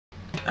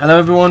Hello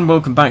everyone,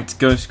 welcome back to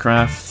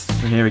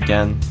Ghostcraft. We're here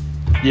again.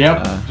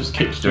 Yep, just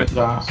kicked Stuart's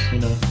ass, you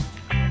know.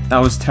 That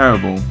was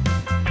terrible.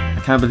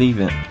 I can't believe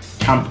it.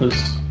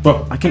 Campers.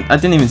 Well, I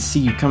didn't even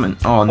see you coming.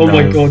 Oh no. Oh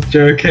my god,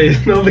 Joe, okay,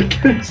 it's not the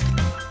ghost.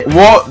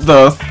 What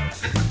the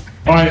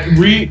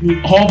alright,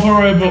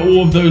 hover over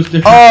all of those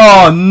different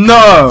Oh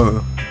no!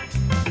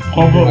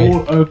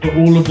 hover over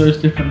all of those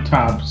different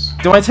tabs.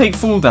 Do I take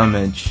full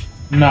damage?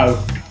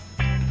 No.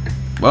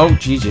 Well,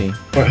 GG.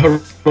 Right,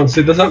 hold on,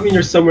 so does that mean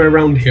you're somewhere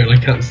around here and I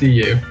can't see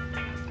you?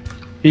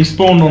 He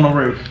spawned on a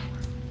roof.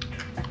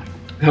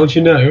 How'd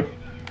you know?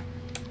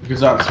 Because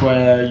that's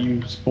where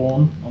you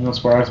spawn, and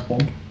that's where I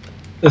spawn.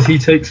 Does he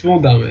take small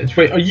damage?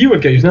 Wait, are you a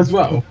ghost as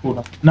well?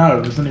 No,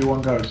 there's only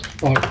one ghost.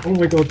 Oh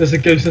my god, there's a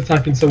ghost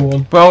attacking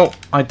someone. Well,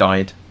 I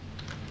died.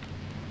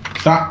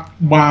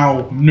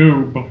 Wow,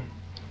 noob.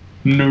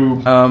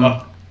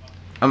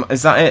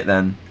 Is that it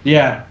then?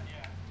 Yeah.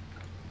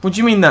 What do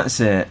you mean that's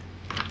it?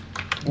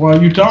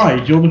 Well, you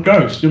died. You're the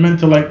ghost. You're meant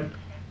to, like,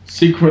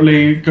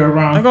 secretly go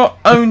around. I got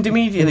owned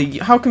immediately.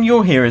 How come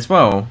you're here as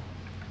well?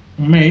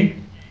 Me?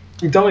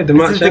 You died, the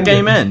This match is the ended.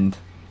 game end.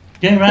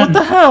 Game What end.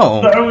 the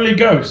hell? The only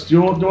ghost.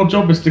 Your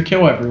job is to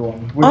kill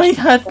everyone. I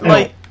had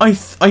like I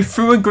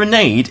threw a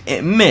grenade,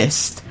 it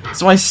missed,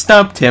 so I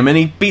stabbed him and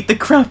he beat the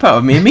crap out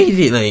of me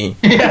immediately.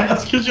 Yeah,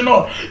 that's because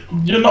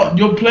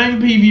you're playing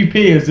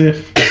PvP as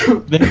if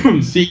they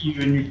can see you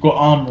and you've got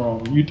armor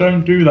on. You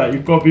don't do that.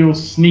 You've got to be all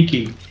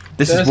sneaky.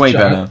 This There's is way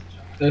Jack. better.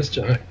 There's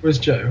Jack. Where's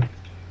Joe?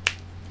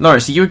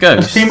 Lawrence, are you a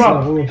ghost? Team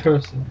up. Oh, I'm a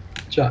person.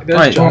 Jack, there's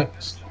Right. Jack.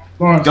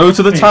 Lawrence, Go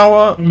to the me.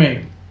 tower.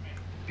 Me.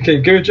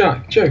 Okay, go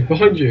Jack. Joe,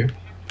 behind you.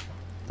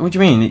 What do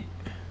you mean?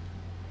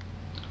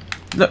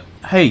 Look,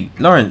 hey,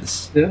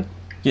 Lawrence. Yeah?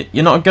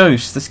 You're not a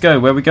ghost. Let's go.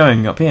 Where are we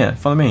going? Up here.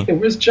 Follow me. Yeah,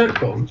 where's Jack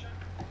gone?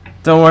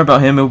 Don't worry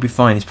about him. He'll be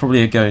fine. He's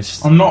probably a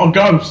ghost. I'm not a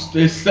ghost.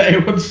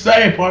 It would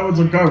say if I was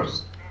a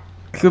ghost.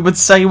 It would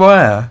say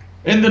where.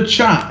 In the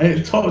chat,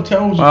 it tells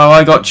you. Oh,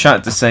 I got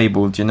chat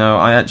disabled. You know,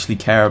 I actually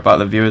care about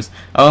the viewers.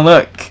 Oh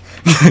look,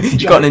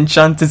 you got an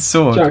enchanted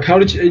sword. Jack, how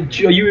did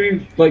you... Are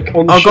you, like,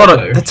 on the Oh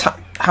shadow? god,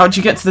 how'd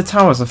you get to the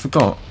towers? I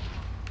forgot.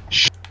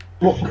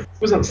 What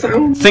was that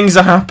sound? Things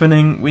are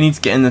happening. We need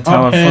to get in the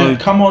tower. Okay,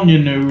 come on, you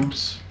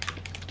noobs.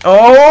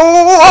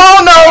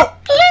 Oh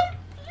no!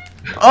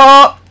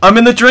 Oh, I'm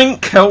in the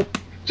drink. Help!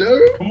 Joe?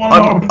 Come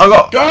on, I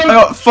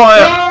got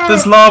fire. Go!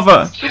 There's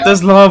lava.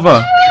 There's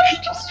lava.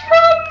 Just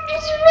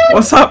run.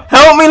 What's up?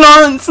 Help me,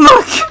 Lawrence!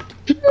 Look,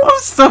 I'm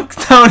stuck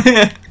down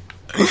here.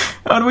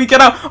 How do we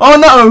get out? Oh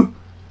no!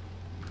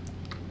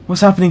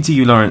 What's happening to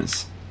you,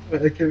 Lawrence?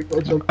 Wait, okay, we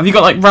gotta jump. Have you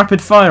got like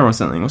rapid fire or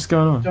something? What's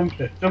going on?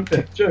 Jump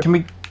it, Joe. Can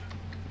we?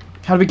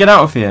 How do we get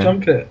out of here?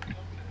 Jump it.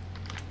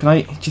 Can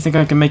I? Do you think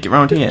I can make it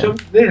round here?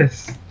 Jump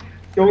this.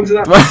 Go into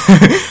that.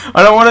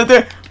 I don't want to do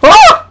it.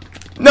 Ah!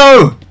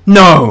 No!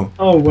 No!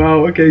 Oh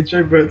wow, okay,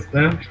 Joe Bert's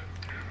there.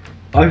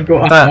 I've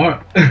got a That-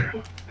 heart.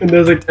 And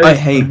there's a ghost I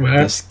hate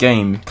somewhere. this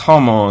game.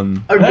 Come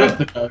on, I'm There's dead.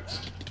 the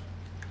ghost.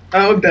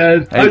 I'm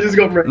dead. Hey, I just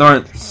got wrecked.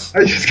 Lawrence.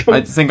 I just I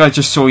got... think I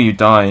just saw you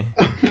die.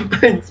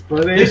 Thanks,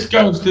 buddy. This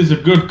ghost is a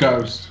good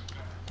ghost.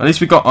 At least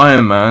we got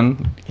Iron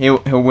Man. He'll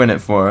win it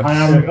for us.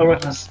 I I'm don't have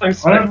my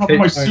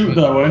spectating. suit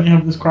though. I only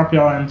have this crappy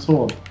iron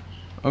sword.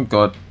 Oh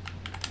god.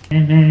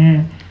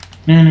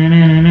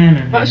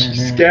 I'm actually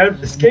scared.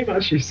 This game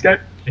actually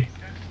scared me.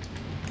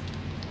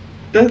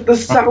 The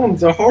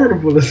sounds are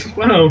horrible as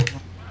well.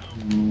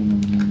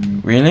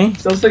 Really?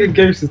 Sounds like a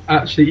ghost is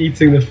actually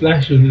eating the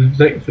flesh of the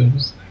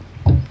victims.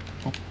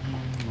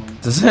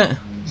 Does it?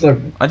 It's like,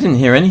 I didn't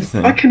hear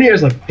anything. I can hear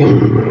it's like...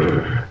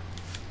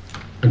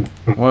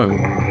 Whoa.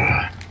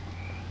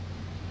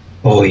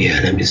 Oh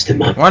yeah, that Mr.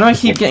 Man. Why do I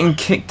keep getting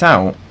kicked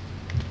out?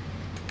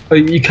 Oh,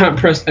 you can't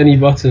press any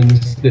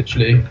buttons,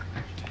 literally.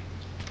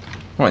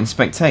 What, in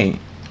spectate?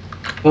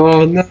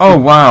 Oh no. Oh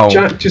wow.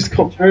 Jack just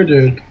got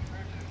murdered.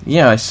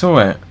 Yeah, I saw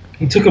it.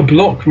 He took a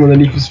block from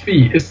underneath his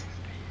feet. Is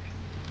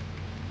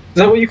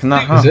that what you Can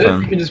can that do, is it?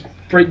 happen? You can just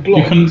break You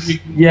blocks.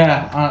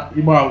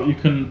 can, well, you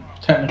can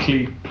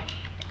technically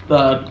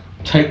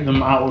take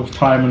them out of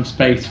time and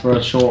space for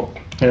a short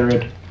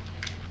period.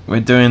 We're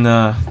doing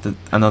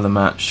another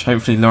match.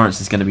 Hopefully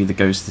Lawrence is going to be the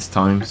ghost this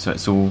time, so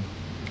it's all,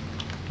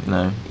 you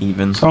know,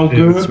 even. It's all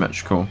good.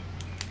 Symmetrical.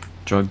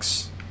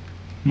 Drugs.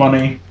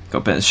 Money. Got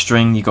a bit of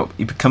string. You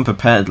become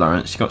prepared,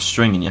 Lawrence. You got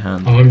string in your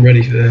hand. Oh, I'm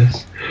ready for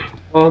this.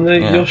 Oh no,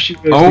 Yeah. Yoshi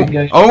goes Oh,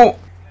 again. oh.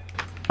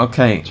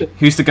 Okay,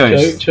 who's the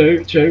ghost?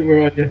 Joe,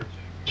 where are you?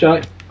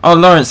 Jack. Oh,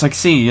 Lawrence, I can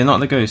see you. You're not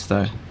the ghost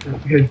though.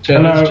 Okay,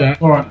 Jack. Hello, Jack.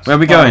 Lawrence. Where are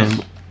we going?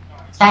 Tower.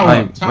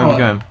 Hi, where are we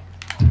going?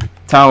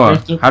 Tower.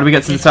 How do we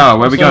get to the tower?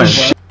 Where are we going?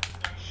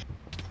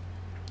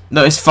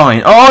 No, it's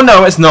fine. Oh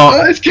no, it's Oh,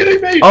 not. it's killing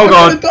me! Oh, I'm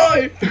God. gonna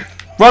die!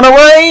 Run I'm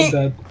away,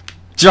 dead.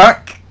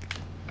 Jack.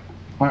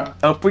 Right,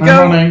 Up we I'm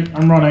go. running.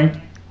 I'm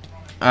running.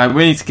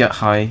 We need to get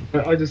high.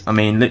 I just... I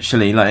mean,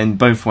 literally, like in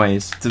both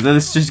ways. So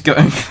let's just go,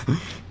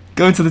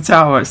 go to the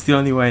tower. It's the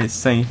only way. It's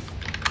safe.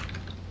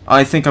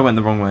 I think I went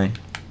the wrong way.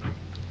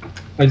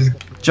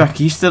 Jack,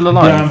 are you still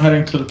alive? Yeah, I'm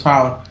heading to the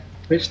tower.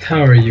 Which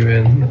tower are you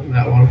in?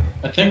 That one.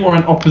 I think we're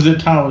in opposite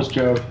towers,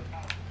 Joe.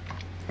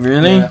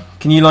 Really? Yeah.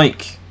 Can you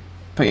like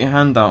put your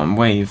hand out and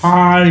wave?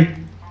 Hi.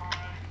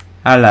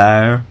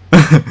 Hello.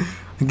 I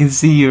can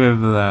see you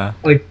over there.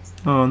 Like,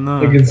 oh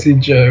no. I can see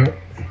Joe.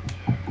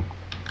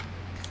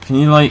 Can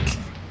you like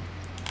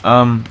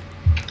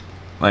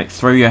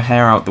throw your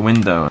hair out the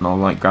window and I'll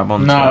like grab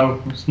onto it?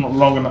 No, it's not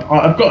long enough.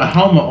 I've got a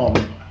helmet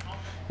on.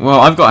 Well,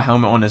 I've got a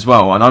helmet on as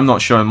well, and I'm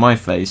not showing my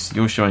face.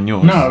 You're showing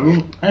yours.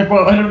 No,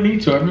 well, I don't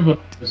need to.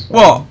 Everybody does.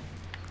 What?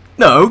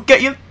 No,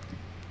 get your...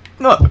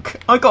 Look,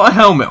 I got a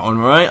helmet on,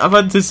 right? I've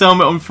had this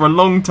helmet on for a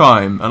long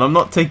time, and I'm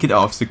not taking it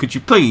off, so could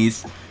you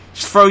please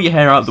just throw your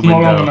hair out the window?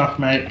 Not long enough,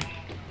 mate.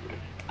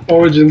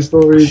 Origin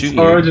stories. Shoot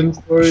you. Origin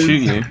stories.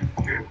 Shoot you.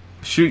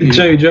 Shoot you.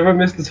 Joe, do you ever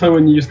miss the time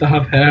when you used to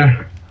have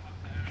hair?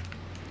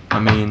 I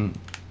mean,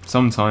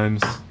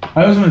 sometimes.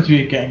 I was meant to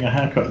be getting a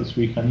haircut this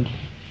weekend.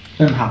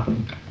 Didn't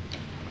happen.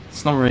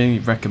 It's not really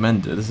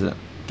recommended, is it?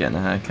 Getting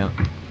a haircut.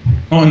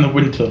 Not in the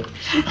winter.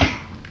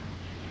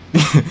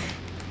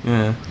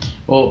 Yeah.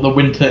 Or the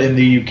winter in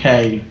the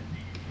UK.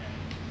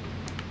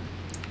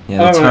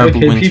 Yeah, the terrible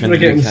okay, winter people in are the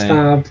getting UK.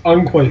 stabbed.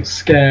 I'm quite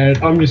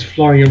scared. I'm just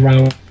flying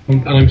around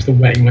and I'm still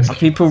wetting Are myself.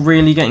 people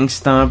really getting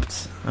stabbed?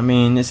 I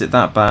mean, is it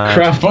that bad?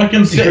 Craft. If I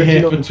can sit Because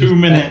here you're for not 2 just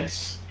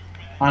minutes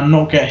and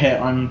not get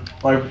hit, I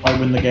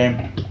win the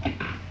game.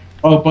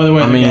 Oh, by the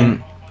way, I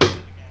mean,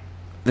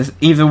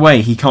 either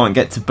way, he can't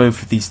get to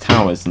both of these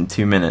towers in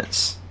 2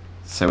 minutes.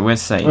 So we're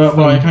safe.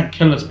 well, you can't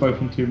kill us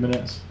both in 2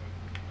 minutes.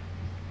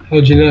 How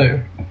do you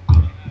know?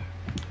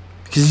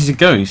 Because he's a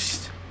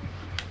ghost.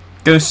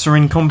 Ghosts are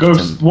incompetent.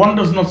 Ghost. One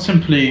does not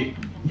simply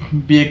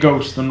be a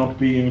ghost and not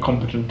be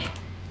incompetent.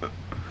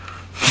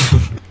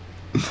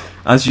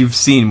 As you've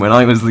seen when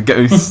I was the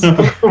ghost. Oh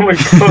my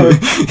god.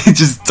 You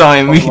just die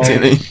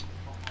immediately.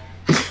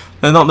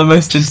 They're not the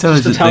most Just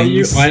intelligent to tell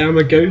you, things. I am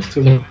a ghost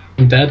and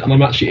I'm dead and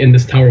I'm actually in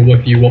this tower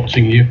with you,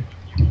 watching you.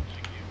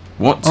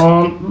 What?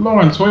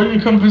 Lawrence, why don't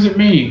you come visit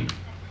me?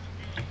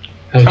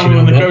 How do Tell you me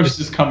know when the that? ghost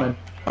is coming.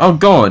 Oh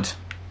god.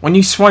 When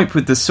you swipe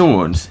with the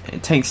sword,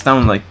 it takes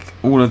down like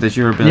all of the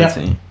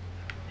durability.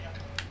 Yeah.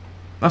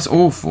 That's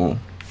awful.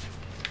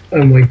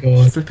 Oh my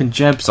god. Flipping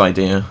Jeb's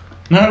idea.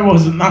 No, it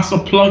wasn't. That's a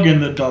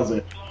plugin that does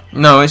it.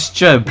 No, it's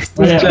Jeb.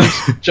 Yeah.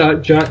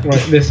 Jack,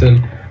 right,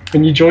 listen.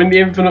 When you join the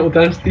Infinite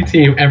Audacity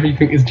team,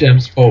 everything is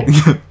Jeb's fault.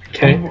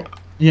 Okay?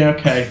 Yeah,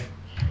 okay.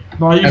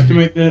 No,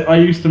 I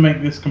used to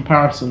make this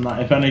comparison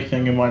that if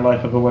anything in my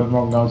life ever went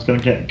wrong, I was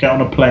going to get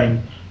on a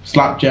plane,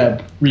 slap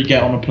Jeb,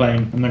 re-get on a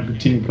plane, and then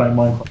continue playing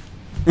Minecraft.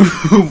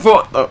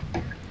 What the?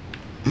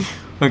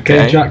 Okay,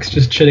 Okay. Jack's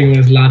just chilling on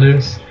his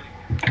ladders.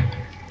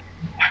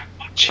 I'm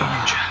watching you,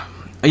 Jack.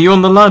 Are you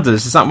on the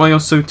ladders? Is that why you're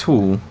so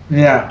tall?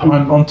 Yeah, I'm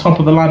on top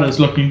of the ladders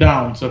looking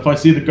down, so if I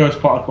see the ghost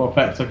particle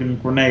effects, I can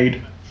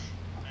grenade.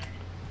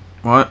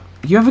 What?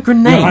 You have a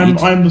grenade?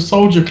 Yeah, I'm the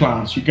soldier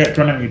class, you get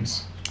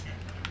grenades.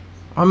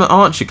 I'm an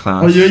archer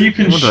class. Oh yeah, you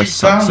can What do I shoot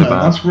suck down so there,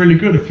 bad? that's really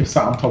good if you're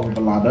sat on top of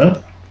a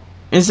ladder.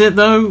 Is it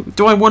though?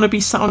 Do I want to be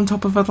sat on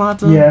top of a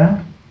ladder?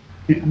 Yeah.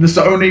 There's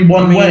only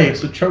one I mean- way,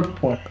 it's a choke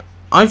point.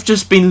 I've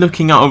just been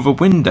looking out of a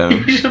window.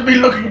 You should be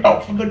looking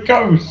out for the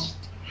ghost.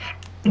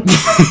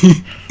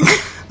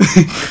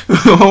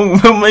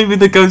 Well, maybe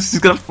the ghost is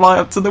gonna fly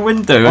up to the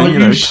window Are and you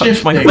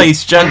touch my shifting?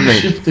 face gently. I'm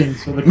shifting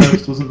so the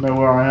ghost doesn't know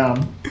where I am.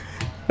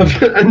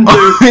 And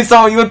Oh, is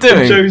that what you're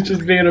doing? Joe's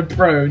just being a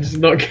pro, just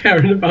not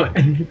caring about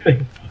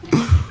anything.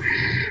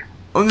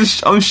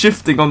 I'm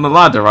shifting on the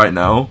ladder right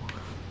now.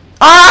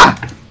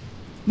 Ah!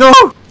 No!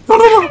 No, no,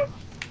 no!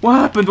 What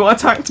happened? What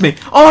attacked me?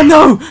 Oh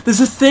no! There's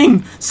a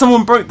thing!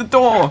 Someone broke the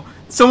door!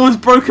 Someone's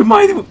broken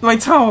my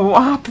tower!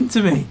 What happened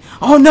to me?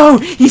 Oh no!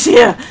 He's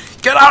here!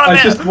 Get out of I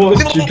there! just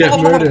watched you get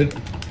murdered.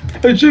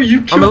 Oh, Joe,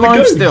 you killed I'm alive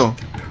the ghost. still.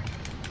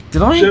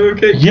 Did I? Joe,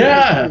 okay?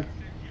 Yeah!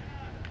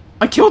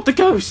 I killed the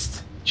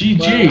ghost!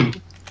 GG!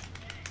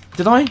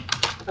 Did I?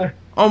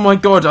 Oh my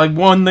god, I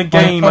won the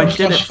game! I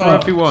did it for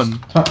everyone!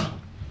 /hub.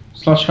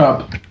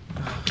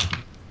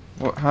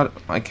 What? How?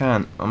 I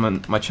can't.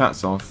 My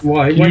chat's off.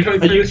 Why? Can Why you,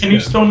 can't you can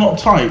you still not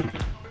type?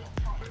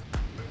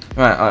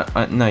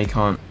 Right, no you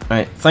can't.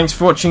 Right, thanks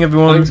for watching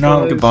everyone. Thanks,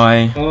 guys.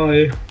 Goodbye.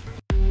 Bye.